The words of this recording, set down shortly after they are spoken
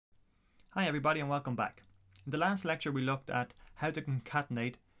Hi everybody and welcome back. In the last lecture we looked at how to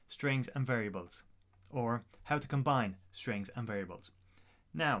concatenate strings and variables, or how to combine strings and variables.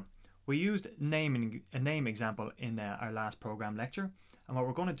 Now, we used a name example in our last program lecture, and what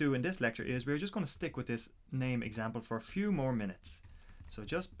we're going to do in this lecture is we're just going to stick with this name example for a few more minutes. So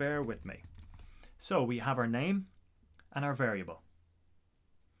just bear with me. So we have our name and our variable.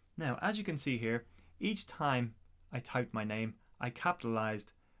 Now, as you can see here, each time I typed my name, I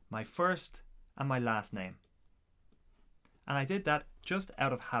capitalized my first and my last name. And I did that just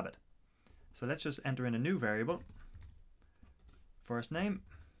out of habit. So let's just enter in a new variable. First name.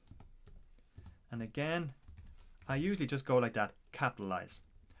 And again, I usually just go like that, capitalize.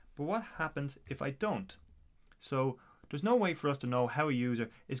 But what happens if I don't? So there's no way for us to know how a user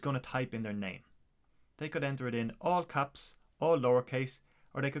is going to type in their name. They could enter it in all caps, all lowercase,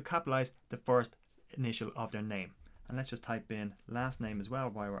 or they could capitalize the first initial of their name. And let's just type in last name as well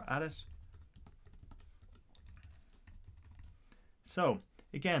while we're at it. So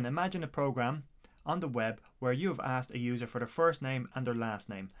again, imagine a program on the web where you have asked a user for their first name and their last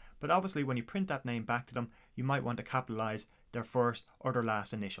name. But obviously when you print that name back to them, you might want to capitalize their first or their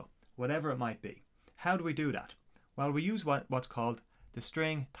last initial, whatever it might be. How do we do that? Well, we use what's called the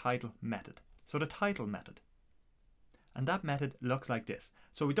string title method. So the title method. And that method looks like this.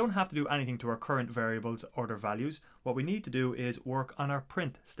 So we don't have to do anything to our current variables or their values. What we need to do is work on our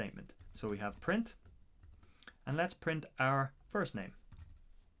print statement. So we have print, and let's print our first name.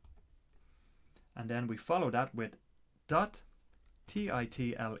 And then we follow that with dot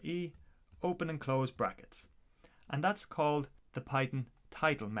title open and close brackets. And that's called the Python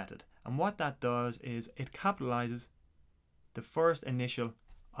title method. And what that does is it capitalizes the first initial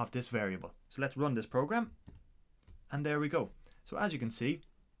of this variable. So let's run this program. And there we go. So as you can see,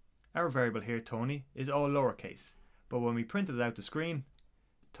 our variable here, Tony, is all lowercase. But when we printed it out the screen,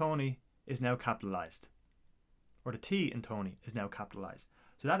 Tony is now capitalized. Or the T in Tony is now capitalized.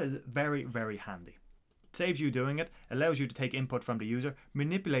 So that is very, very handy. It saves you doing it, allows you to take input from the user,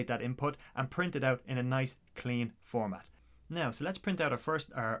 manipulate that input, and print it out in a nice, clean format. Now, so let's print out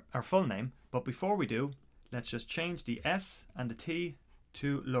our full name. But before we do, let's just change the S and the T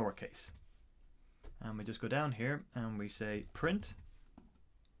to lowercase. And we just go down here and we say print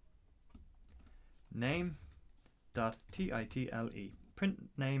name.title, print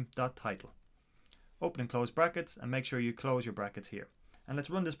name.title. Open and close brackets, and make sure you close your brackets here. And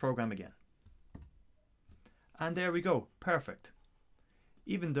let's run this program again. And there we go, perfect.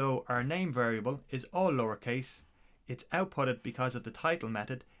 Even though our name variable is all lowercase, it's outputted because of the title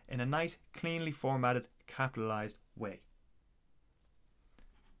method in a nice, cleanly formatted, capitalized way.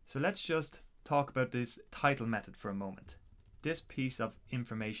 So let's just talk about this title method for a moment. This piece of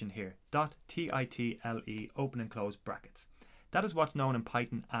information here, .title open and close brackets. That is what's known in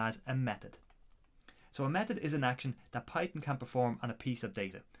Python as a method. So a method is an action that Python can perform on a piece of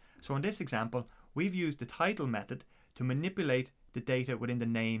data. So in this example, we've used the title method to manipulate the data within the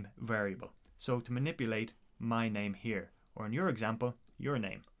name variable. So to manipulate my name here, or in your example, your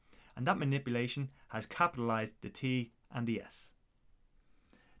name. And that manipulation has capitalized the T and the S.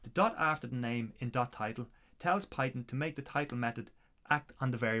 The dot after the name in .title tells Python to make the title method act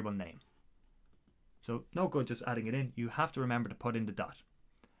on the variable name. So no good just adding it in, you have to remember to put in the dot.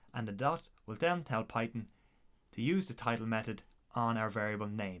 And the dot will then tell Python to use the title method on our variable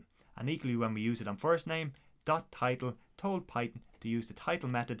name. And equally when we use it on first name, .title told Python to use the title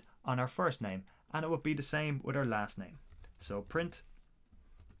method on our first name, and it would be the same with our last name. So print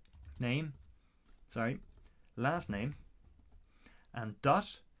last name, and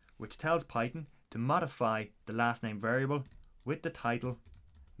dot, which tells Python to modify the last name variable with the title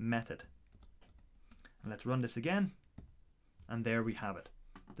method. And let's run this again, and there we have it.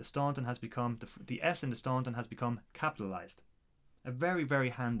 The Staunton has become, the S in the Staunton has become capitalized. A very, very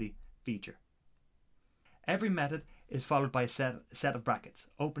handy feature. Every method is followed by a set of brackets,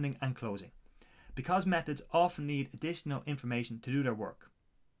 opening and closing, because methods often need additional information to do their work.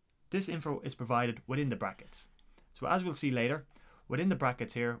 This info is provided within the brackets. So as we'll see later, within the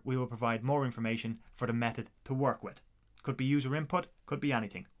brackets here, we will provide more information for the method to work with. Could be user input, could be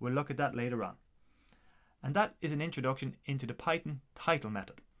anything. We'll look at that later on. And that is an introduction into the Python title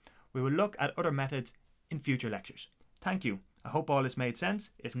method. We will look at other methods in future lectures. Thank you. I hope all this made sense.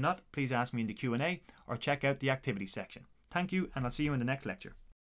 If not, please ask me in the Q&A or check out the activities section. Thank you, and I'll see you in the next lecture.